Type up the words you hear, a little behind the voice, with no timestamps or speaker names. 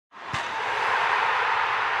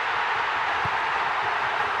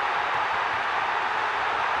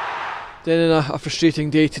Then a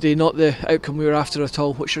frustrating day today, not the outcome we were after at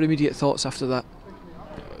all. What's your immediate thoughts after that?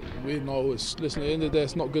 We know listen, at the end of the day,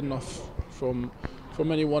 it's not good enough from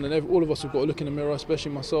anyone, and all of us have got to look in the mirror,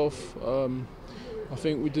 especially myself. I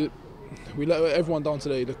think we let everyone down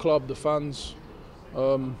today, the club, the fans.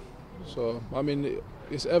 So I mean,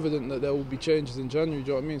 it's evident that there will be changes in January.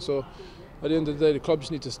 Do you know what I mean? So at the end of the day, the club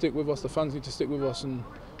just need to stick with us, the fans need to stick with us, and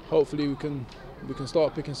hopefully we can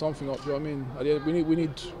start picking something up. Do you know what I mean? At the end,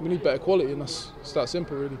 we need better quality, and it's that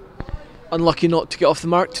simple, really. Unlucky not to get off the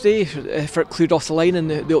mark today. Effort cleared off the line in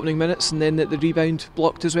the opening minutes, and then the rebound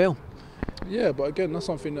blocked as well. Yeah, but again, that's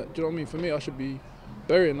something that, do you know what I mean? For me, I should be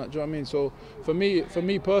burying that. Do you know what I mean? So for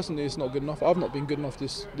me personally, it's not good enough. I've not been good enough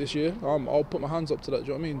this year. I'll put my hands up to that.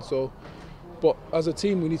 Do you know what I mean? So, but as a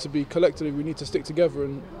team, we need to be collectively. We need to stick together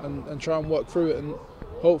and try and work through it, and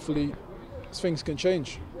hopefully things can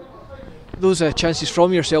change. Those chances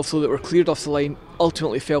from yourself, though, that were cleared off the line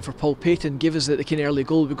ultimately fell for Paul Payton, gave us the kind of early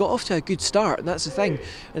goal. We got off to a good start, and that's the thing.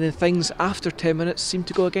 And then things after 10 minutes seemed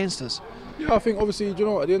to go against us. Yeah, I think obviously, you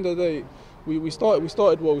know, at the end of the day, we started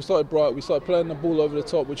well. We started bright. We started playing the ball over the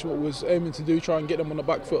top, which was aiming to do, try and get them on the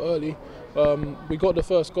back foot early. We got the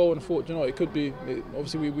first goal and thought, you know, it could be.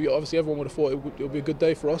 Obviously, everyone would have thought it would be a good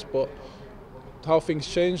day for us, but how things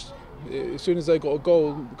changed. As soon as they got a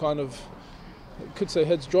goal, kind of. Could say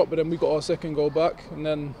heads dropped, but then we got our second goal back, and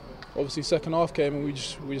then obviously second half came, and we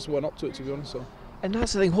just went up to it, to be honest. So. And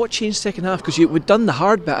that's the thing. What changed second half? Because we'd done the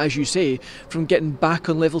hard bit, as you say, from getting back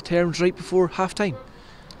on level terms right before half time.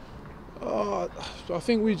 I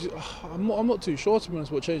think I'm not too sure, to be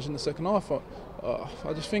honest, what changed in the second half.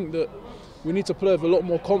 I just think that we need to play with a lot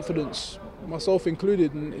more confidence, myself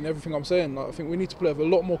included, in everything I'm saying. I think we need to play with a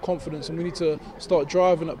lot more confidence, and we need to start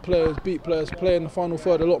driving at players, beat players, play in the final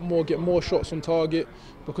third a lot more, get more shots on target.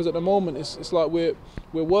 Because at the moment it's like we're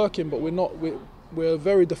working, but we're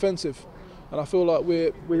very defensive, and I feel like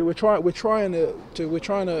we're trying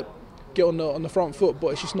to get on the front foot, but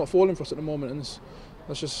it's just not falling for us at the moment, and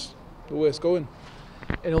that's just the way it's going.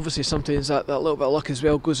 And obviously sometimes that little bit of luck as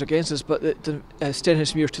well goes against us, but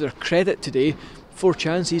Stenhousemuir, to their credit today, 4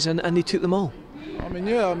 chances and they took them all. I mean,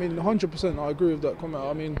 100% I agree with that comment.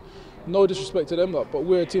 I mean, no disrespect to them, but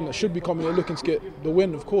we're a team that should be coming here looking to get the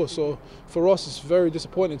win, of course. So for us, it's very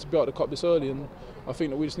disappointing to be out of the cup this early, and I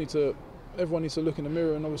think that everyone needs to look in the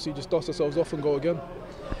mirror and obviously just dust ourselves off and go again.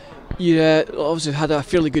 You obviously had a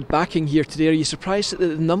fairly good backing here today. Are you surprised at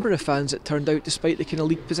the number of fans that turned out despite the kind of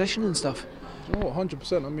league position and stuff? You know what,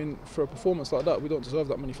 100%. I mean, for a performance like that, we don't deserve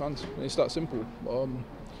that many fans. It's that simple.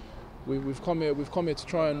 We've come here to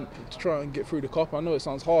try and get through the cup. I know it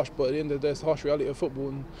sounds harsh, but at the end of the day, it's the harsh reality of football,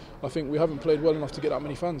 and I think we haven't played well enough to get that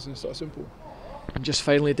many fans, and it's that simple. And just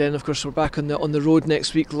finally, then, of course, we're back on the road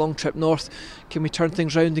next week, long trip north. Can we turn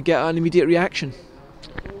things round and get an immediate reaction?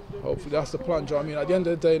 Hopefully that's the plan. I mean, at the end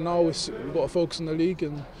of the day, now we've got to focus on the league,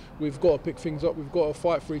 and we've got to pick things up. We've got to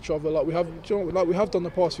fight for each other, like we have done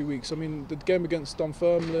the past few weeks. I mean, the game against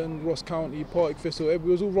Dunfermline, Ross County, Partick Thistle,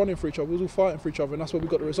 we was all running for each other, we was all fighting for each other, and that's where we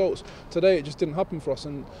got the results. Today, it just didn't happen for us,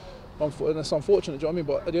 and it's unfortunate. Do you know what I mean?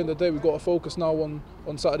 But at the end of the day, we've got to focus now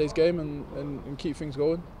on Saturday's game and keep things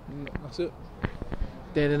going, and that's it.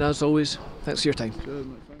 Dennon, as always, thanks for your time. Cheers,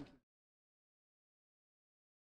 mate. Thanks.